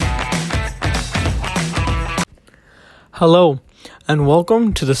Hello, and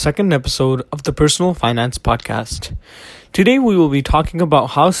welcome to the second episode of the Personal Finance Podcast. Today we will be talking about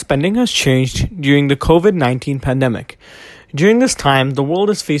how spending has changed during the COVID-19 pandemic. During this time, the world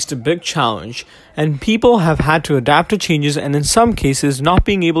has faced a big challenge, and people have had to adapt to changes and in some cases not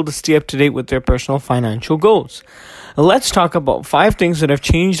being able to stay up to date with their personal financial goals. Let's talk about 5 things that have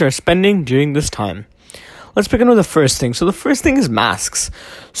changed our spending during this time. Let's begin with the first thing. So the first thing is masks.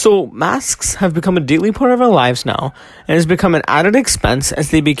 So masks have become a daily part of our lives now and has become an added expense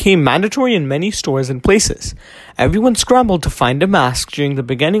as they became mandatory in many stores and places. Everyone scrambled to find a mask during the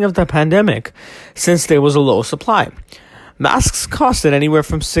beginning of the pandemic since there was a low supply. Masks costed anywhere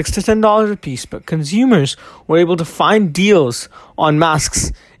from $6 to $10 a piece, but consumers were able to find deals on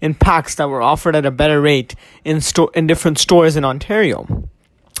masks in packs that were offered at a better rate in different stores in Ontario.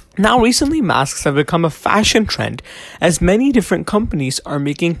 Now, recently, masks have become a fashion trend as many different companies are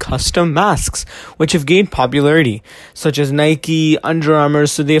making custom masks, which have gained popularity, such as Nike, Under Armour,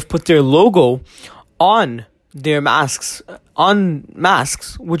 so they have put their logo on their masks,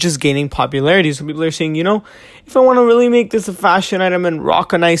 which is gaining popularity. So people are saying, if I want to really make this a fashion item and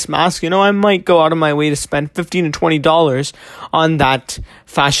rock a nice mask, I might go out of my way to spend $15 to $20 on that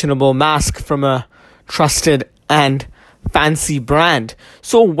fashionable mask from a trusted and fancy brand.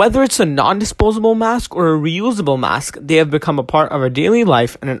 So whether it's a non-disposable mask or a reusable mask, they have become a part of our daily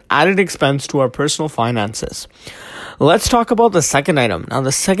life and an added expense to our personal finances. Let's talk about the second item. Now,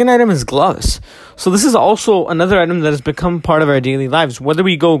 the second item is gloves. So this is also another item that has become part of our daily lives. Whether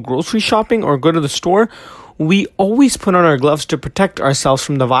we go grocery shopping or go to the store, we always put on our gloves to protect ourselves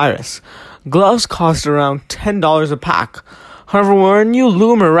from the virus. Gloves cost around $10 a pack. However, when you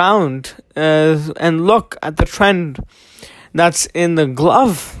loom around and look at the trend that's in the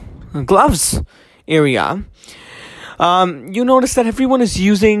gloves area, you notice that everyone is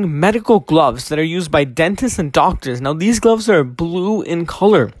using medical gloves that are used by dentists and doctors. Now, these gloves are blue in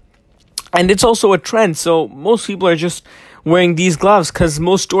color, and it's also a trend. So most people are just wearing these gloves because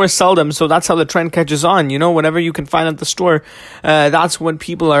most stores sell them. So that's how the trend catches on. Whatever you can find at the store, that's what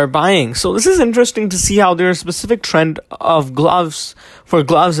people are buying. So this is interesting to see how there's a specific trend of gloves for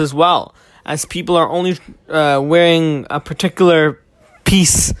gloves as well, as people are only wearing a particular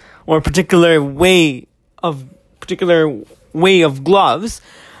piece or particular way of gloves.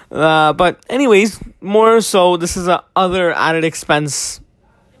 But anyways, more so, this is a other added expense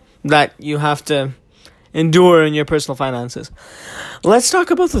that you have to endure in your personal finances. Let's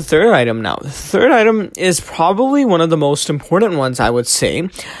talk about the third item now. The third item is probably one of the most important ones, I would say,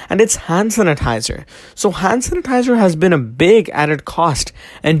 and it's hand sanitizer. So hand sanitizer has been a big added cost,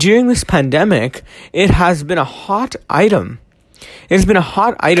 and during this pandemic, it has been a hot item. It's been a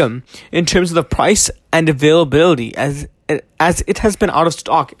hot item in terms of the price and availability as it has been out of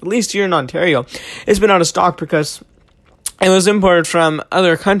stock, at least here in Ontario. It's been out of stock because it was imported from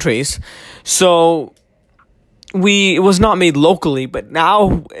other countries. So it was not made locally, but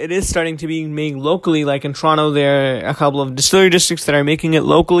now it is starting to be made locally. Like in Toronto, there are a couple of distillery districts that are making it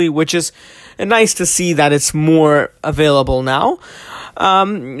locally, which is nice to see that it's more available now.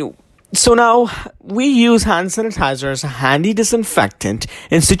 So now we use hand sanitizer as a handy disinfectant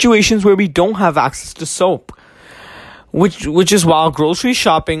in situations where we don't have access to soap, which is while grocery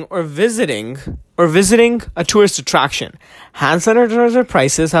shopping or visiting a tourist attraction. Hand sanitizer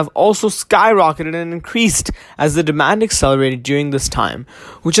prices have also skyrocketed and increased as the demand accelerated during this time,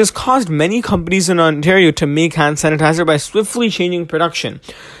 which has caused many companies in Ontario to make hand sanitizer by swiftly changing production.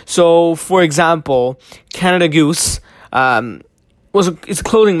 So, for example, Canada Goose it's a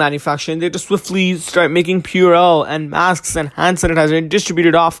clothing manufacturer, and they just swiftly start making Purell and masks and hand sanitizer and distribute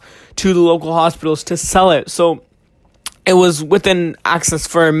it off to the local hospitals to sell it. So it was within access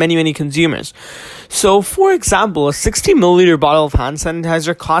for many, many consumers. So, for example, a 60 milliliter bottle of hand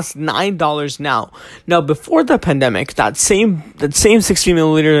sanitizer costs $9 now. Now, before the pandemic, that same 60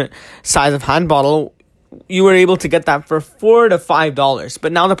 milliliter size of hand bottle, you were able to get that for $4 to $5.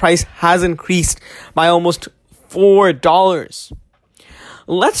 But now the price has increased by almost $4.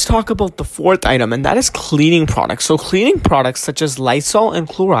 Let's talk about the fourth item, and that is cleaning products. So cleaning products such as Lysol and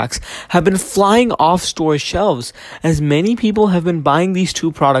Clorox have been flying off store shelves as many people have been buying these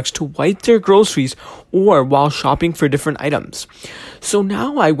two products to wipe their groceries or while shopping for different items. So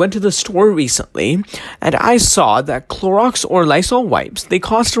now I went to the store recently and I saw that Clorox or Lysol wipes, they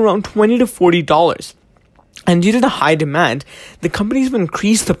cost around $20 to $40. And due to the high demand, the companies have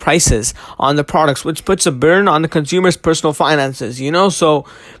increased the prices on the products, which puts a burden on the consumer's personal finances, So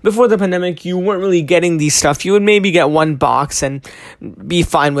before the pandemic, you weren't really getting these stuff. You would maybe get one box and be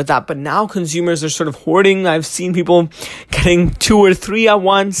fine with that. But now consumers are sort of hoarding. I've seen people getting 2 or 3 at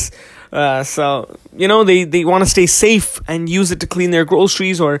once So, they want to stay safe and use it to clean their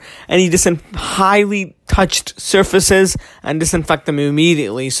groceries or any highly touched surfaces and disinfect them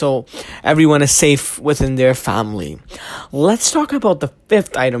immediately so everyone is safe within their family. Let's talk about the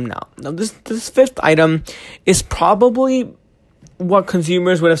fifth item now. Now, this fifth item is probably what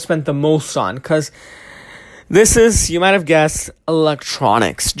consumers would have spent the most on, because this is, you might have guessed,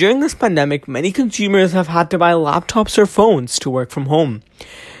 electronics. During this pandemic, many consumers have had to buy laptops or phones to work from home.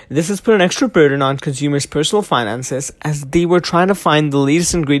 This has put an extra burden on consumers' personal finances as they were trying to find the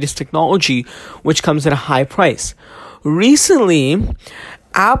latest and greatest technology, which comes at a high price. Recently,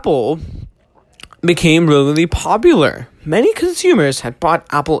 Apple became really popular. Many consumers had bought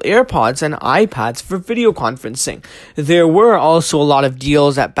Apple AirPods and iPads for video conferencing. There were also a lot of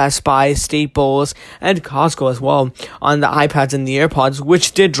deals at Best Buy, Staples, and Costco as well on the iPads and the AirPods,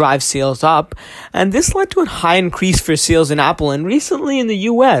 which did drive sales up. And this led to a high increase for sales in Apple. And recently in the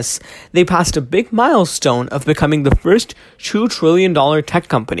US, they passed a big milestone of becoming the first $2 trillion tech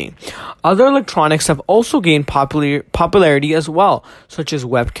company. Other electronics have also gained popularity as well, such as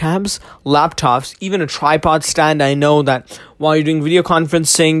webcams, laptops, even a tripod stand. I know that while you're doing video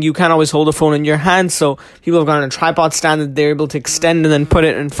conferencing, you can't always hold a phone in your hand, so people have gotten a tripod stand that they're able to extend and then put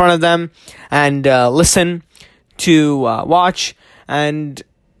it in front of them and listen to watch. And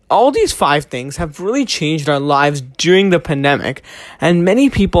all these 5 things have really changed our lives during the pandemic, and many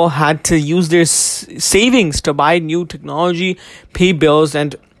people had to use their savings to buy new technology, pay bills,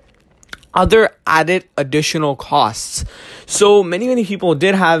 and other added additional costs. So many people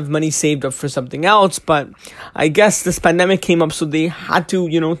did have money saved up for something else, but I guess this pandemic came up, so they had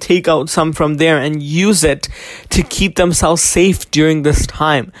to, take out some from there and use it to keep themselves safe during this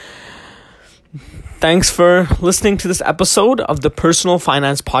time. Thanks for listening to this episode of the Personal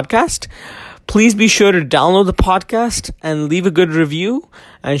Finance Podcast. Please be sure to download the podcast and leave a good review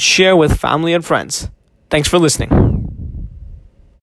and share with family and friends. Thanks for listening.